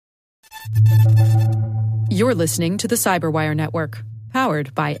You're listening to the CyberWire Network,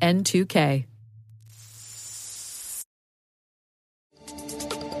 powered by N2K.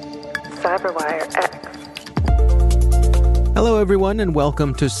 CyberWire-X. Hello, everyone, and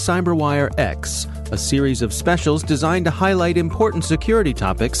welcome to CyberWire-X, a series of specials designed to highlight important security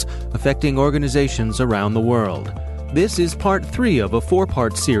topics affecting organizations around the world. This is part 3 of a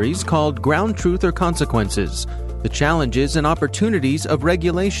 4-part series called Ground Truth or Consequences: The Challenges and Opportunities of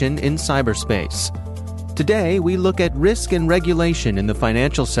Regulation in Cyberspace. Today, we look at risk and regulation in the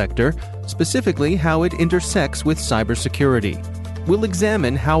financial sector, specifically how it intersects with cybersecurity. We'll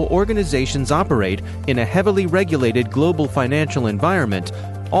examine how organizations operate in a heavily regulated global financial environment,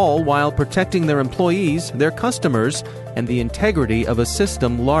 all while protecting their employees, their customers, and the integrity of a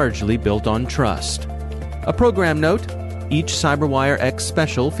system largely built on trust. A program note: each CyberWire-X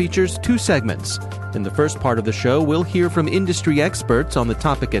special features 2 segments. In the first part of the show, we'll hear from industry experts on the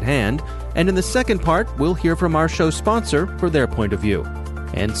topic at hand, and in the second part, we'll hear from our show sponsor for their point of view.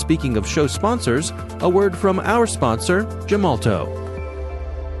 And speaking of show sponsors, a word from our sponsor, Gemalto.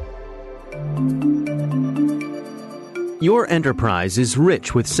 Your enterprise is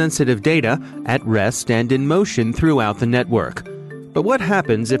rich with sensitive data at rest and in motion throughout the network. But what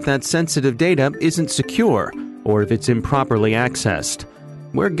happens if that sensitive data isn't secure, or if it's improperly accessed?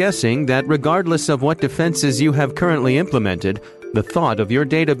 We're guessing that regardless of what defenses you have currently implemented, the thought of your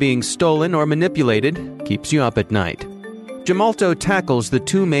data being stolen or manipulated keeps you up at night. Gemalto tackles the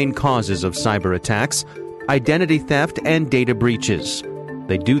 2 main causes of cyber attacks: identity theft and data breaches.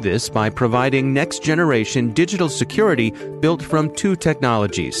 They do this by providing next-generation digital security built from 2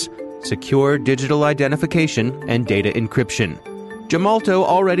 technologies: secure digital identification and data encryption. Gemalto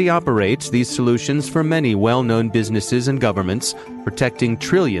already operates these solutions for many well-known businesses and governments, protecting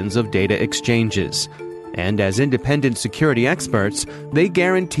trillions of data exchanges. And as independent security experts, they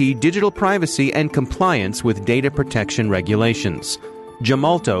guarantee digital privacy and compliance with data protection regulations.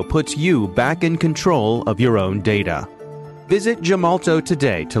 Gemalto puts you back in control of your own data. Visit Gemalto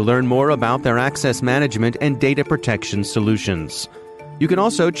today to learn more about their access management and data protection solutions. You can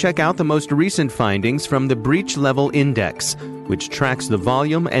also check out the most recent findings from the Breach Level Index, which tracks the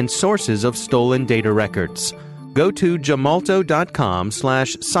volume and sources of stolen data records. Go to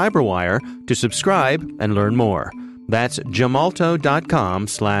gemalto.com/cyberwire to subscribe and learn more. That's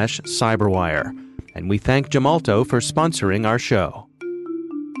gemalto.com/cyberwire. And we thank Gemalto for sponsoring our show.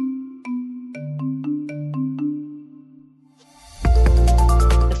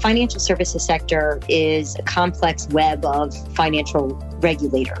 The financial services sector is a complex web of financial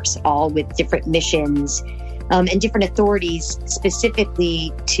regulators, all with different missions and different authorities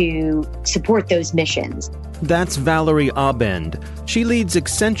specifically to support those missions. That's Valerie Abend. She leads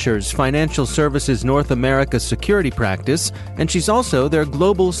Accenture's Financial Services North America security practice, and she's also their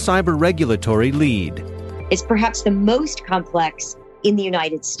global cyber regulatory lead. It's perhaps the most complex in the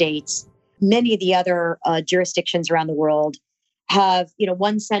United States. Many of the other jurisdictions around the world have,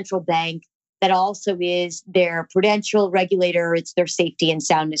 one central bank that also is their prudential regulator. It's their safety and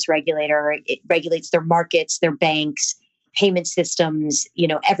soundness regulator. It regulates their markets, their banks, payment systems,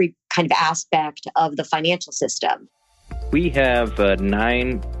 every kind of aspect of the financial system. We have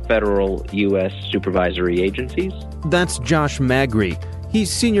 9 federal U.S. supervisory agencies. That's Josh Magri.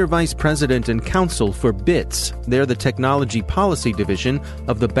 He's Senior Vice President and Counsel for BITS. They're the Technology Policy Division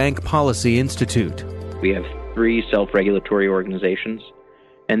of the Bank Policy Institute. We have 3 self-regulatory organizations.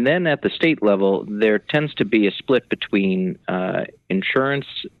 And then at the state level, there tends to be a split between insurance,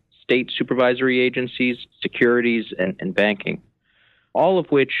 state supervisory agencies, securities, and banking, all of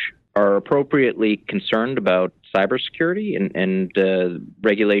which are appropriately concerned about cybersecurity and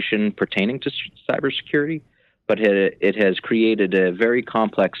regulation pertaining to cybersecurity, but it has created a very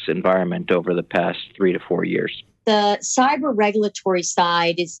complex environment over the past 3 to 4 years. The cyber regulatory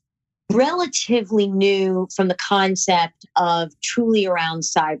side is relatively new from the concept of truly around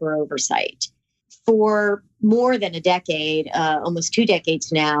cyber oversight. For more than a decade, almost 2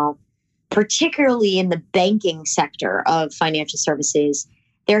 decades now, particularly in the banking sector of financial services,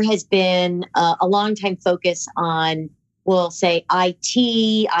 there has been a long time focus on, we'll say,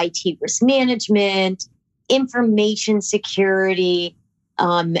 IT risk management, information security,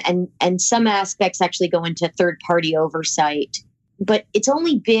 and some aspects actually go into third-party oversight. But it's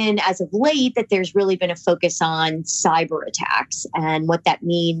only been as of late that there's really been a focus on cyber attacks and what that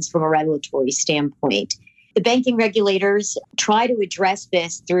means from a regulatory standpoint. The banking regulators try to address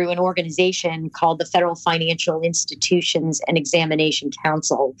this through an organization called the Federal Financial Institutions and Examination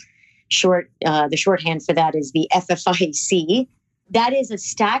Council. The shorthand for that is the FFIEC. That is a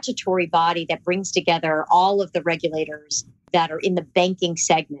statutory body that brings together all of the regulators that are in the banking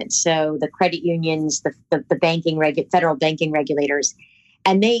segment. So the credit unions, the banking federal banking regulators,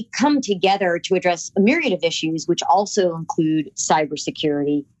 and they come together to address a myriad of issues, which also include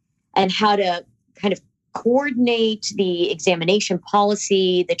cybersecurity and how to kind of coordinate the examination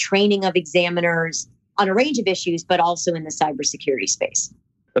policy, the training of examiners on a range of issues, but also in the cybersecurity space.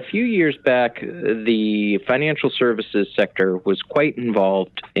 A few years back, the financial services sector was quite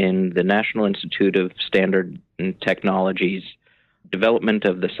involved in the National Institute of Standards and Technology's development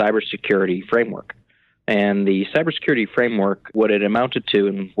of the cybersecurity framework. And the cybersecurity framework, what it amounted to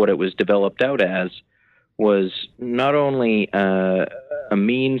and what it was developed out as, was not only a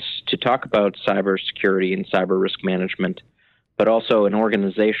means to talk about cybersecurity and cyber risk management, but also an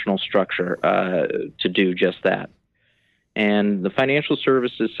organizational structure to do just that. And the financial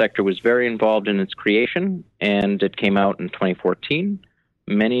services sector was very involved in its creation, and it came out in 2014.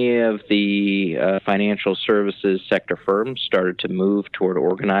 Many of the financial services sector firms started to move toward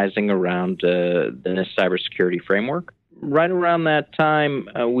organizing around the NIST cybersecurity framework. Right around that time,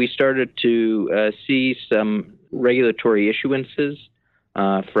 we started to see some regulatory issuances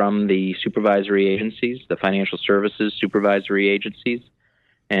from the supervisory agencies, the financial services supervisory agencies.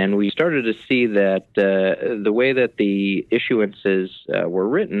 And we started to see that the way that the issuances were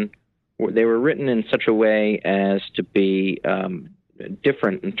written, they were written in such a way as to be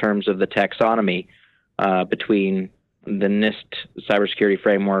different in terms of the taxonomy between the NIST cybersecurity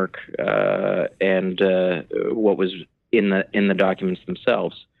framework and what was in the documents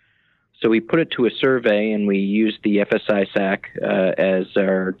themselves. So we put it to a survey, and we used the FSI-SAC as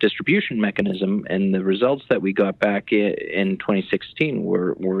our distribution mechanism, and the results that we got back in 2016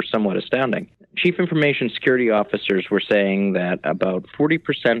 were somewhat astounding. Chief Information Security Officers were saying that about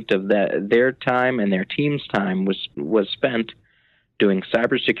 40% of their time and their team's time was spent doing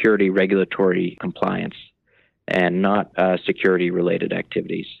cybersecurity regulatory compliance and not security-related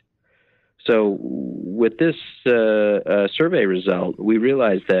activities. So with this survey result, we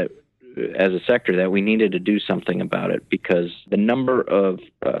realized that as a sector that we needed to do something about it because the number of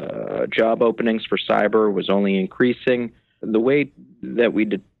job openings for cyber was only increasing. The way that we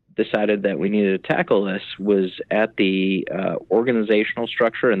decided that we needed to tackle this was at the organizational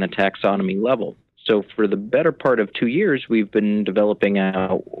structure and the taxonomy level. So for the better part of 2 years, we've been developing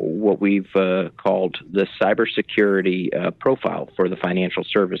out what we've called the cybersecurity profile for the financial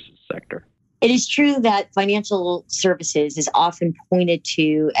services sector. It is true that financial services is often pointed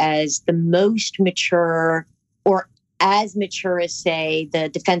to as the most mature or as mature as, say, the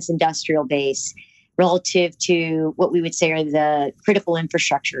defense industrial base relative to what we would say are the critical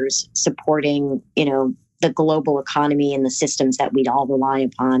infrastructures supporting, the global economy and the systems that we all rely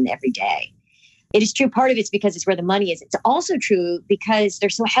upon every day. It is true. Part of it's because it's where the money is. It's also true because they're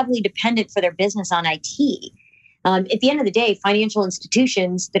so heavily dependent for their business on IT. At the end of the day, financial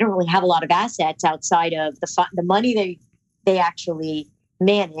institutions, they don't really have a lot of assets outside of the money they actually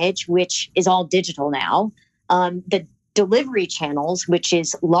manage, which is all digital now. The delivery channels, which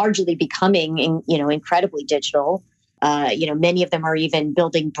is largely becoming, incredibly digital. Many of them are even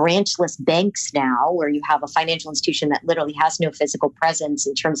building branchless banks now, where you have a financial institution that literally has no physical presence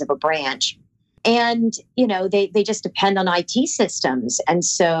in terms of a branch. And, they just depend on IT systems. And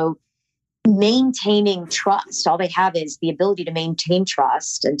so maintaining trust, all they have is the ability to maintain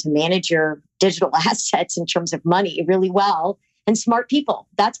trust and to manage your digital assets in terms of money really well, and smart people.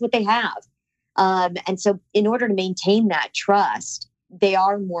 That's what they have. And so in order to maintain that trust, they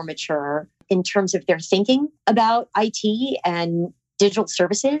are more mature in terms of their thinking about IT and digital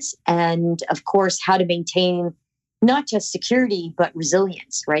services. And of course, how to maintain not just security, but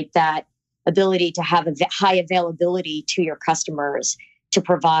resilience, right? That ability to have a high availability to your customers to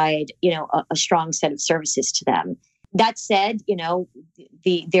provide, a strong set of services to them. That said,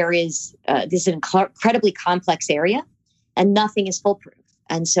 there is this is an incredibly complex area, and nothing is foolproof.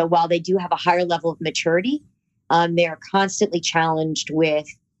 And so, while they do have a higher level of maturity, they are constantly challenged with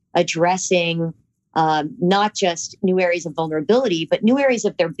addressing not just new areas of vulnerability, but new areas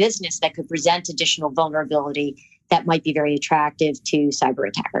of their business that could present additional vulnerability that might be very attractive to cyber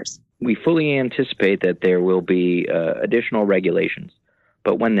attackers. We fully anticipate that there will be additional regulations.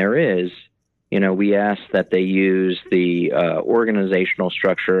 But when there is, we ask that they use the organizational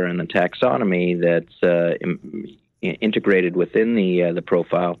structure and the taxonomy that's integrated within the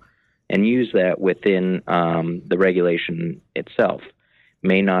profile and use that within the regulation itself.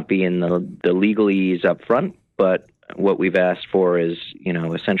 May not be in the legalese up front, but what we've asked for is,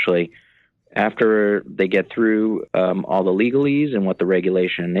 essentially after they get through all the legalese and what the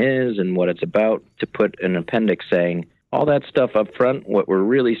regulation is and what it's about, to put an appendix saying, All that stuff up front, what we're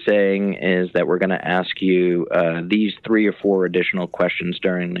really saying is that we're going to ask you these 3 or 4 additional questions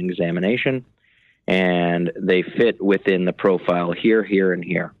during an examination, and they fit within the profile here, here, and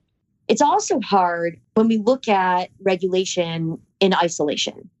here. It's also hard when we look at regulation in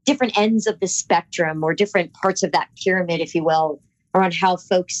isolation, different ends of the spectrum or different parts of that pyramid, if you will, around how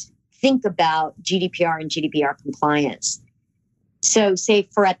folks think about GDPR and GDPR compliance. So say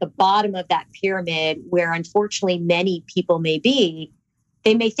for at the bottom of that pyramid, where unfortunately many people may be,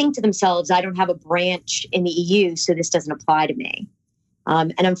 they may think to themselves, I don't have a branch in the EU, so this doesn't apply to me.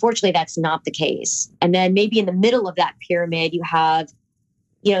 And unfortunately, that's not the case. And then maybe in the middle of that pyramid, you have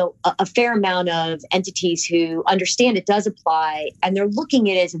a fair amount of entities who understand it does apply, and they're looking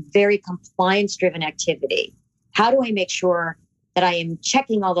at it as a very compliance-driven activity. How do I make sure that I am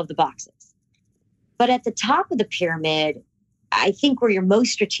checking all of the boxes? But at the top of the pyramid, I think where you're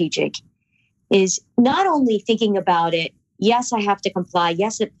most strategic is not only thinking about it, yes, I have to comply.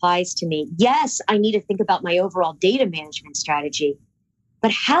 Yes, it applies to me. Yes, I need to think about my overall data management strategy.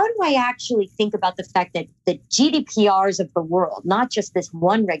 But how do I actually think about the fact that the GDPRs of the world, not just this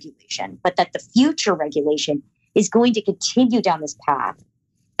one regulation, but that the future regulation is going to continue down this path,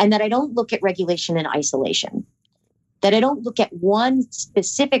 and that I don't look at regulation in isolation, that I don't look at one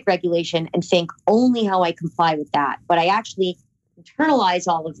specific regulation and think only how I comply with that, but I actually internalize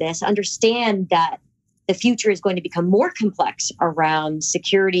all of this, understand that the future is going to become more complex around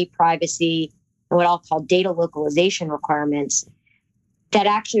security, privacy, and what I'll call data localization requirements that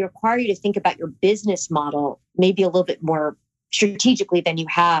actually require you to think about your business model maybe a little bit more strategically than you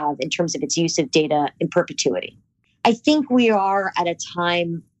have in terms of its use of data in perpetuity. I think we are at a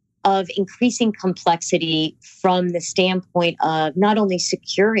time of increasing complexity from the standpoint of not only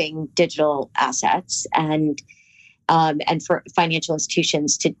securing digital assets and for financial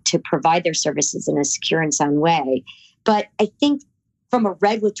institutions to provide their services in a secure and sound way, but I think from a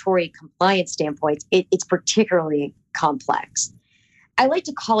regulatory compliance standpoint, it's particularly complex. I like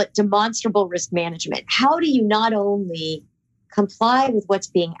to call it demonstrable risk management. How do you not only comply with what's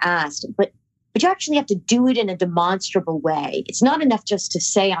being asked, but you actually have to do it in a demonstrable way? It's not enough just to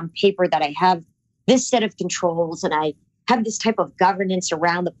say on paper that I have this set of controls and I have this type of governance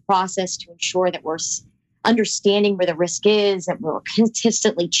around the process to ensure that we're understanding where the risk is and we're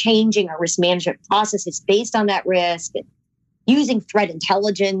consistently changing our risk management processes based on that risk and using threat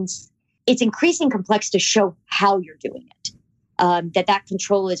intelligence. It's increasing complex to show how you're doing it. That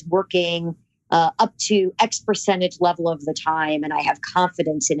control is working up to X percentage level of the time, and I have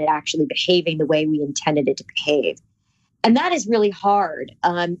confidence in it actually behaving the way we intended it to behave. And that is really hard.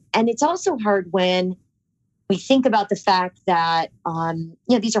 And it's also hard when we think about the fact that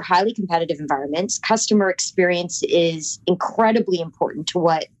these are highly competitive environments. Customer experience is incredibly important to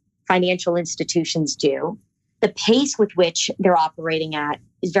what financial institutions do. The pace with which they're operating at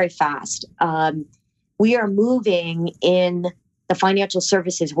is very fast. We are moving in the financial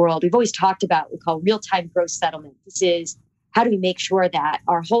services world. We've always talked about what we call real-time gross settlement. This is how do we make sure that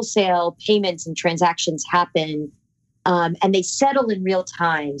our wholesale payments and transactions happen and they settle in real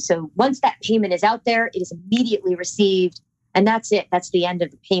time. So once that payment is out there, it is immediately received, and that's it. That's the end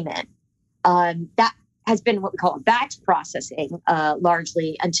of the payment. That has been what we call batch processing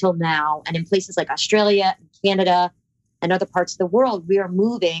largely until now. And in places like Australia and Canada and other parts of the world, we are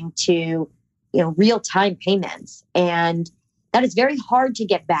moving to real-time payments. And that is very hard to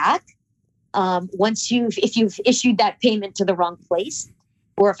get back if you've issued that payment to the wrong place,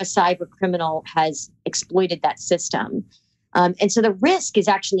 or if a cyber criminal has exploited that system. And so the risk is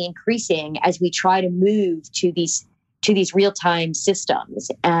actually increasing as we try to move to these real-time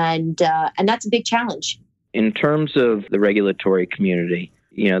systems, and that's a big challenge. In terms of the regulatory community,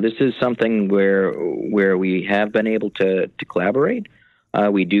 this is something where we have been able to collaborate.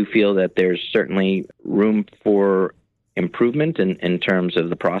 We do feel that there's certainly room for improvement in terms of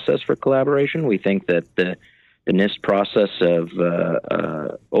the process for collaboration. We think that the NIST process of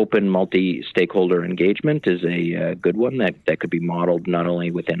open multi-stakeholder engagement is a good one that could be modeled not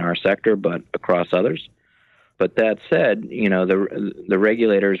only within our sector but across others. But that said, the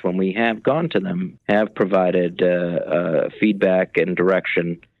regulators, when we have gone to them, have provided feedback and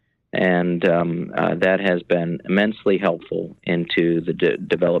direction, and that has been immensely helpful into the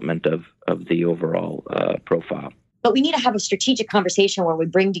development of the overall profile. But we need to have a strategic conversation where we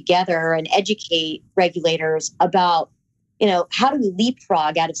bring together and educate regulators about, how do we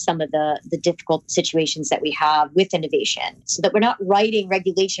leapfrog out of some of the difficult situations that we have with innovation, so that we're not writing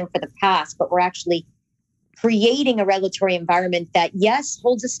regulation for the past, but we're actually creating a regulatory environment that, yes,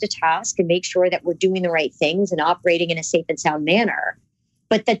 holds us to task and make sure that we're doing the right things and operating in a safe and sound manner,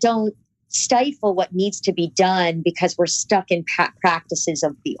 but that don't stifle what needs to be done because we're stuck in practices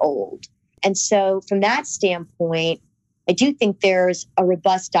of the old. And so from that standpoint, I do think there's a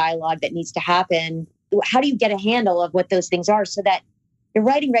robust dialogue that needs to happen. How do you get a handle of what those things are so that you're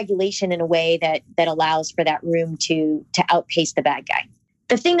writing regulation in a way that allows for that room to outpace the bad guy?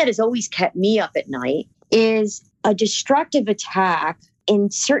 The thing that has always kept me up at night is a destructive attack in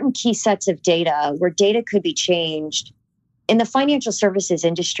certain key sets of data where data could be changed. In the financial services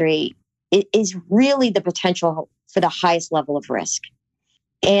industry, it is really the potential for the highest level of risk.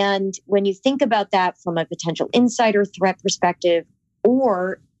 And when you think about that from a potential insider threat perspective,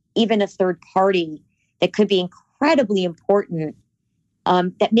 or even a third party that could be incredibly important,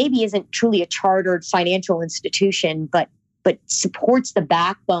 that maybe isn't truly a chartered financial institution, but supports the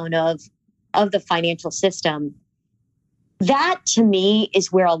backbone of the financial system, that to me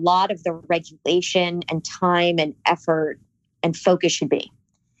is where a lot of the regulation and time and effort and focus should be.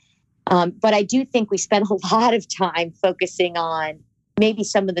 But I do think we spend a lot of time focusing on maybe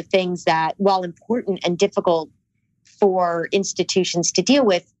some of the things that, while important and difficult for institutions to deal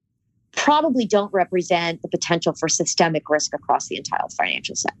with, probably don't represent the potential for systemic risk across the entire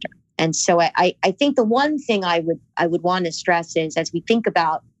financial sector. And so I think the one thing I would want to stress is, as we think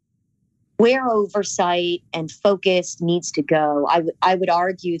about where oversight and focus needs to go, I would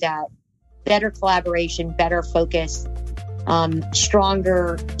argue that better collaboration, better focus,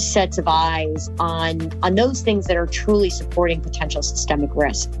 stronger sets of eyes on those things that are truly supporting potential systemic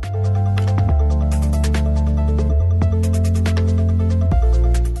risk.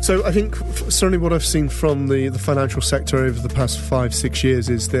 So I think certainly what I've seen from the financial sector over the past 5-6 years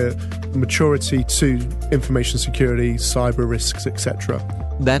is the maturity to information security, cyber risks, etc.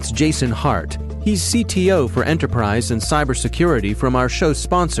 That's Jason Hart. He's CTO for Enterprise and Cybersecurity from our show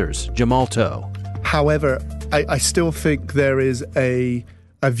sponsors, Gemalto. However, I still think there is a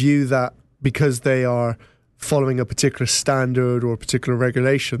view that because they are following a particular standard or a particular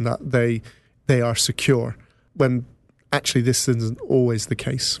regulation that they are secure, when actually this isn't always the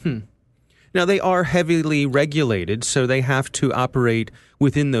case. Now, they are heavily regulated, so they have to operate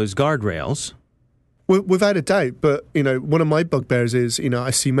within those guardrails. Without a doubt, but one of my bugbears is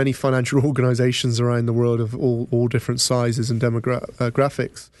I see many financial organizations around the world of all different sizes and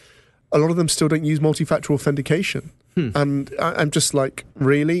demographics. A lot of them still don't use multi-factor authentication, and I'm just like,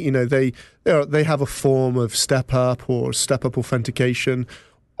 really, they have a form of step up authentication,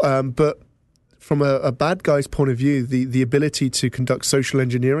 but from a bad guy's point of view, the ability to conduct social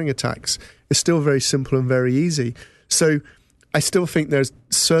engineering attacks is still very simple and very easy. So I still think there's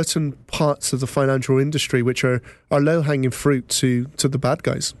certain parts of the financial industry which are low-hanging fruit to the bad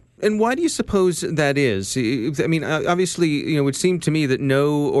guys. And why do you suppose that is? I mean, obviously, it would seem to me that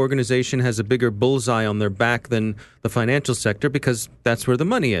no organization has a bigger bullseye on their back than the financial sector because that's where the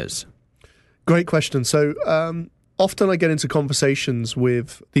money is. Great question. So often I get into conversations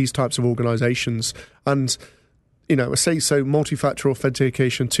with these types of organizations and, say, so multi-factor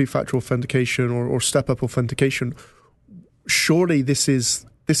authentication, two-factor authentication or step-up authentication, surely this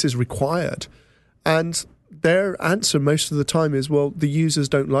is required. And their answer most of the time is, well, the users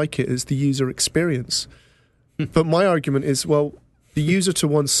don't like it. It's the user experience. But my argument is, well, the user to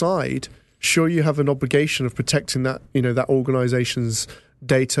one side, sure, you have an obligation of protecting that, that organization's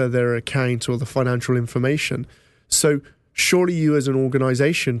data, their account, or the financial information. So surely you as an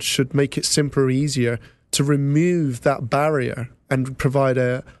organization should make it simpler, easier to remove that barrier and provide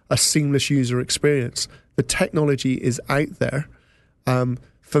a seamless user experience. The technology is out there.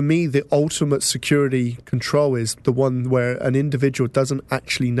 For me, the ultimate security control is the one where an individual doesn't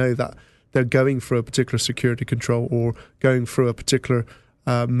actually know that they're going through a particular security control or going through a particular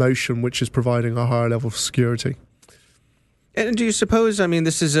motion which is providing a higher level of security. And do you suppose,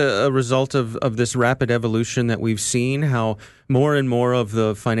 this is a result of this rapid evolution that we've seen, how more and more of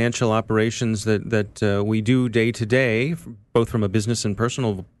the financial operations that we do day to day, both from a business and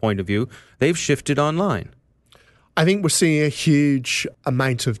personal point of view, they've shifted online? I think we're seeing a huge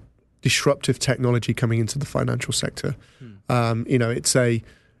amount of disruptive technology coming into the financial sector. It's a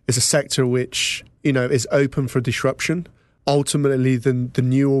sector which is open for disruption. Ultimately, the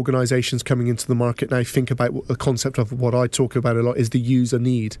new organizations coming into the market now think about the concept of what I talk about a lot is the user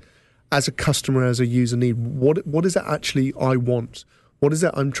need. As a customer, as a user need, what is it actually I want? What is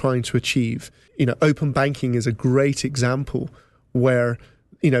it I'm trying to achieve? Open banking is a great example where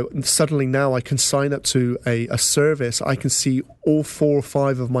suddenly now I can sign up to a service. I can see all 4 or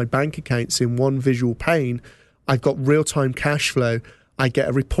 5 of my bank accounts in one visual pane. I've got real-time cash flow. I get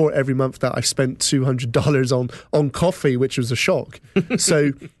a report every month that I've spent $200 on coffee, which was a shock.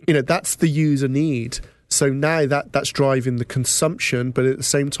 So, that's the user need. So now that's driving the consumption, but at the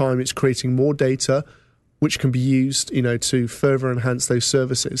same time, it's creating more data, which can be used, to further enhance those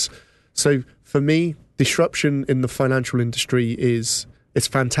services. So for me, disruption in the financial industry it's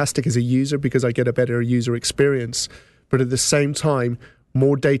fantastic as a user because I get a better user experience. But at the same time,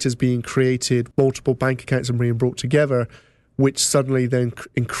 more data is being created, multiple bank accounts are being brought together, which suddenly then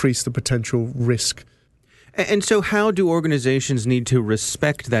increase the potential risk. And so how do organizations need to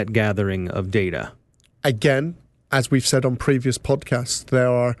respect that gathering of data? Again, as we've said on previous podcasts, there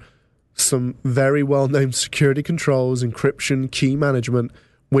are some very well-known security controls, encryption, key management,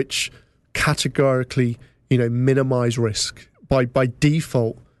 which categorically, minimize risk. By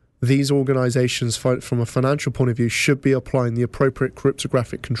default, these organizations, from a financial point of view, should be applying the appropriate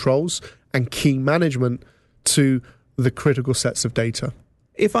cryptographic controls and key management to the critical sets of data.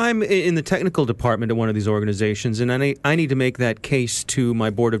 If I'm in the technical department at one of these organizations and I need to make that case to my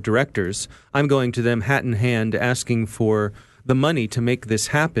board of directors, I'm going to them hat in hand asking for the money to make this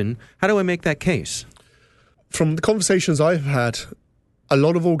happen. How do I make that case? From the conversations I've had, a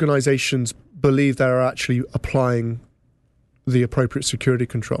lot of organizations believe they're actually applying the appropriate security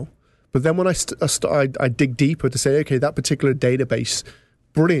control. But then when I dig deeper to say, okay, that particular database,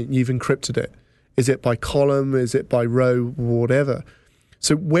 brilliant, you've encrypted it. Is it by column? Is it by row? Whatever.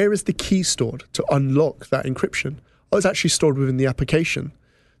 So where is the key stored to unlock that encryption? Oh, it's actually stored within the application.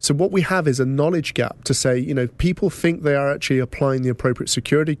 So what we have is a knowledge gap to say, people think they are actually applying the appropriate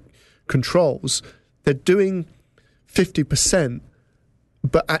security controls. They're doing 50%,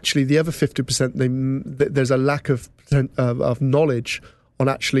 but actually the other 50%, there's a lack of knowledge on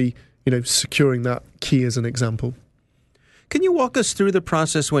actually, securing that key as an example. Can you walk us through the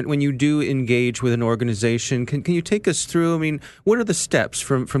process when you do engage with an organization? Can you take us through, what are the steps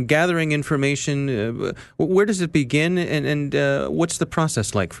from gathering information? Where does it begin and what's the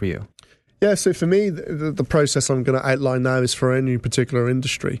process like for you? Yeah, so for me, the process I'm going to outline now is for any particular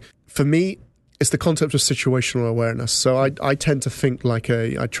industry. For me, it's the concept of situational awareness. So I tend to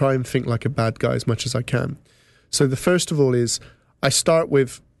I try and think like a bad guy as much as I can. So the first of all is I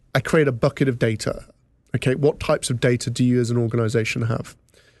create a bucket of data. Okay, what types of data do you as an organization have?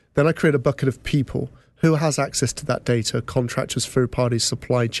 Then I create a bucket of people. Who has access to that data? Contractors, third parties,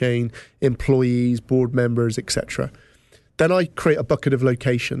 supply chain, employees, board members, etc. Then I create a bucket of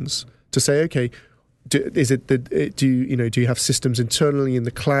locations to say, okay, do you have systems internally in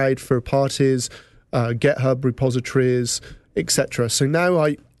the cloud, third parties, GitHub repositories, etc. So now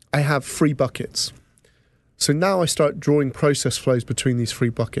I have 3 buckets. So now I start drawing process flows between these 3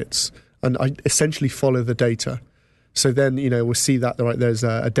 buckets. And I essentially follow the data. So then, we'll see that there's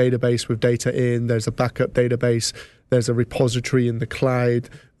a database with data in, there's a backup database, there's a repository in the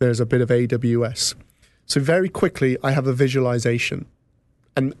cloud, there's a bit of AWS. So very quickly, I have a visualization.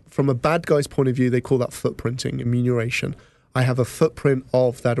 And from a bad guy's point of view, they call that footprinting, enumeration. I have a footprint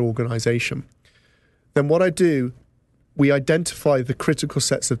of that organization. Then what I do, we identify the critical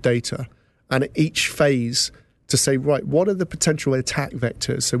sets of data, and at each phase, to say, right, what are the potential attack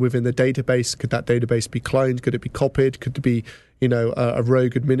vectors? So within the database, could that database be cloned? Could it be copied? Could it be, a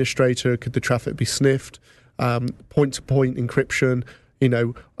rogue administrator? Could the traffic be sniffed? Point-to-point encryption,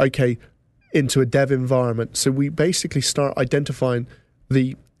 into a dev environment. So we basically start identifying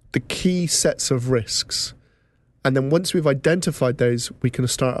the key sets of risks. And then once we've identified those, we can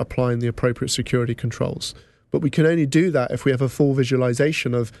start applying the appropriate security controls. But we can only do that if we have a full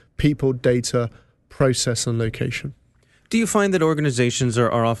visualization of people, data, process and location. Do you find that organizations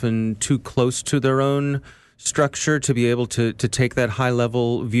are often too close to their own structure to be able to take that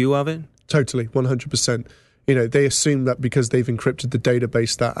high-level view of it? Totally, 100%. They assume that because they've encrypted the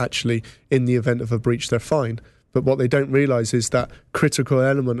database that actually in the event of a breach they're fine. But what they don't realize is that critical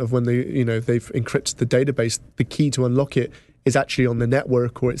element of when they've encrypted the database, the key to unlock it is actually on the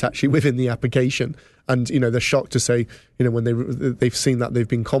network or it's actually within the application. And, they're shocked to say, when they've seen that they've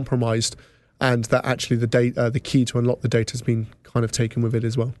been compromised, and that actually the key to unlock the data has been kind of taken with it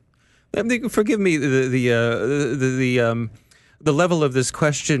as well. Forgive me the level of this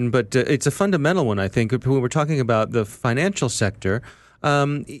question, but it's a fundamental one, I think. When we're talking about the financial sector,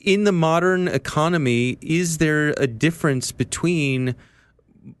 in the modern economy, is there a difference between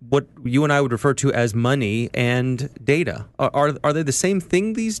what you and I would refer to as money and data? Are they the same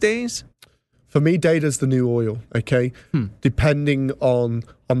thing these days? For me, data is the new oil, okay? Depending on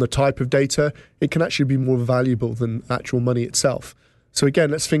the type of data, it can actually be more valuable than actual money itself. So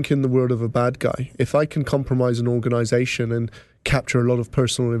again, let's think in the world of a bad guy. If I can compromise an organization and capture a lot of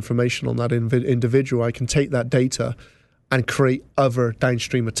personal information on that individual, I can take that data and create other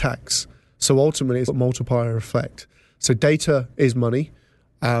downstream attacks. So ultimately, it's a multiplier effect. So data is money.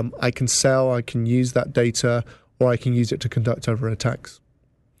 I can sell, I can use that data, or I can use it to conduct other attacks.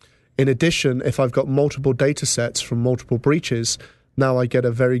 In addition, if I've got multiple data sets from multiple breaches, now I get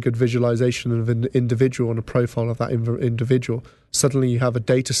a very good visualization of an individual and a profile of that individual. Suddenly you have a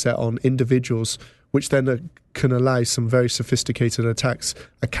data set on individuals, which then can allow some very sophisticated attacks,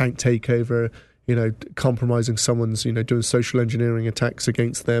 account takeover, compromising someone's, doing social engineering attacks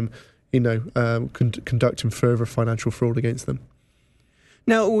against them, conducting further financial fraud against them.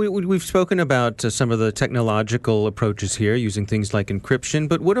 Now, we've spoken about some of the technological approaches here, using things like encryption,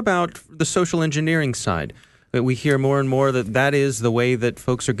 but what about the social engineering side? We hear more and more that is the way that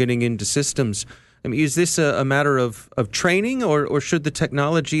folks are getting into systems. I mean, is this a matter of training, or should the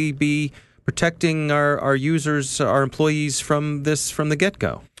technology be protecting our users, our employees from this from the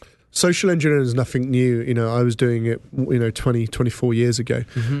get-go? Social engineering is nothing new. I was doing it, 20, 24 years ago.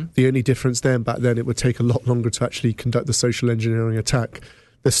 Mm-hmm. The only difference back then, it would take a lot longer to actually conduct the social engineering attack.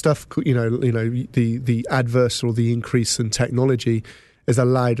 The stuff, the adverse or the increase in technology has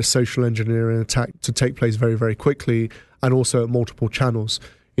allowed a social engineering attack to take place very, very quickly, and also at multiple channels.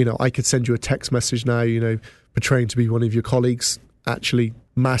 I could send you a text message now, portraying to be one of your colleagues, actually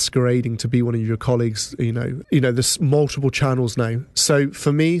masquerading to be one of your colleagues. There's multiple channels now. So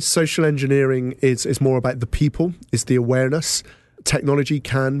for me, social engineering is more about the people, is the awareness. Technology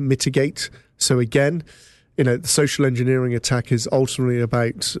can mitigate. So again, the social engineering attack is ultimately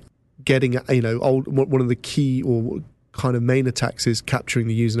about getting, one of the key or kind of main attacks is capturing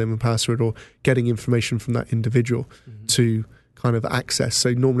the username and password, or getting information from that individual to kind of access.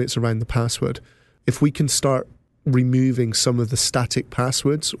 So normally it's around the password. If we can start removing some of the static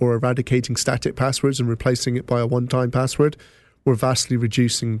passwords, or eradicating static passwords and replacing it by a one-time password, we're vastly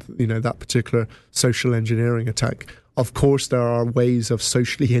reducing, that particular social engineering attack. Of course, there are ways of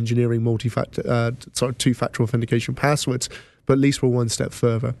socially engineering two-factor authentication passwords, but at least we're one step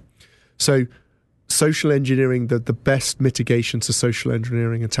further. So social engineering, the best mitigation to social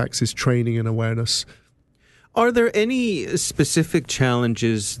engineering attacks is training and awareness. Are there any specific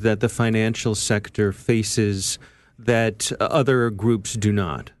challenges that the financial sector faces that other groups do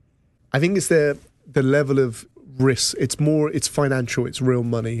not? I think it's the level of risk. It's financial, it's real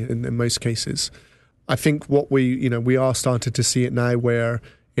money in most cases. I think what we are starting to see it now, where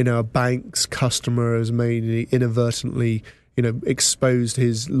a bank's customer has maybe inadvertently exposed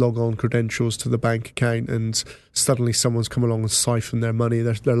his log-on credentials to the bank account, and suddenly someone's come along and siphoned their money,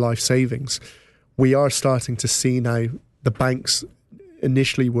 their life savings. We are starting to see now the banks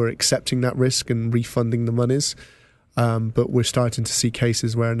initially were accepting that risk and refunding the monies, but we're starting to see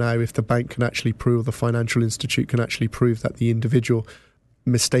cases where now, if the bank can actually prove, the financial institute can actually prove that the individual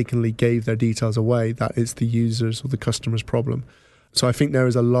mistakenly gave their details away, that is the user's or the customer's problem. So I think there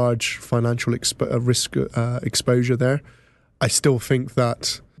is a large financial risk exposure there. I still think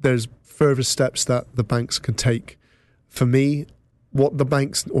that there's further steps that the banks can take. For me, what the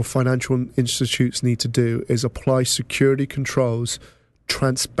banks or financial institutes need to do is apply security controls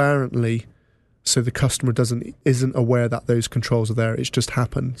transparently, so the customer isn't aware that those controls are there. It just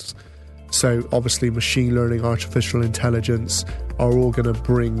happens. So obviously machine learning, artificial intelligence are all going to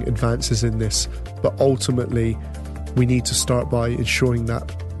bring advances in this. But ultimately, we need to start by ensuring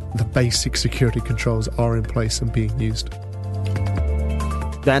that the basic security controls are in place and being used.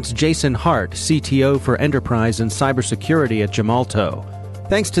 That's Jason Hart, CTO for Enterprise and Cybersecurity at Gemalto.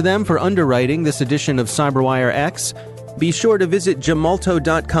 Thanks to them for underwriting this edition of CyberWire-X. Be sure to visit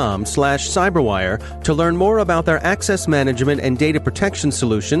gemalto.com/cyberwire to learn more about their access management and data protection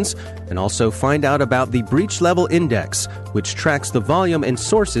solutions, and also find out about the Breach Level Index, which tracks the volume and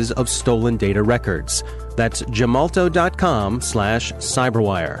sources of stolen data records. That's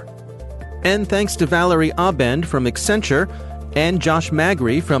gemalto.com/cyberwire. And thanks to Valerie Abend from Accenture and Josh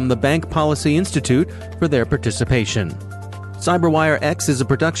Magri from the Bank Policy Institute for their participation. CyberWire-X is a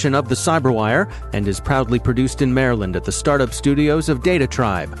production of the CyberWire and is proudly produced in Maryland at the startup studios of Data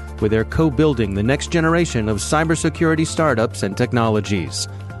Tribe, where they're co-building the next generation of cybersecurity startups and technologies.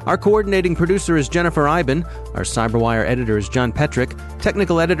 Our coordinating producer is Jennifer Iben. Our CyberWire editor is John Petrick.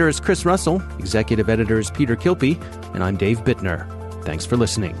 Technical editor is Chris Russell. Executive editor is Peter Kilpie. And I'm Dave Bittner. Thanks for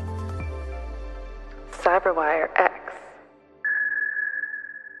listening.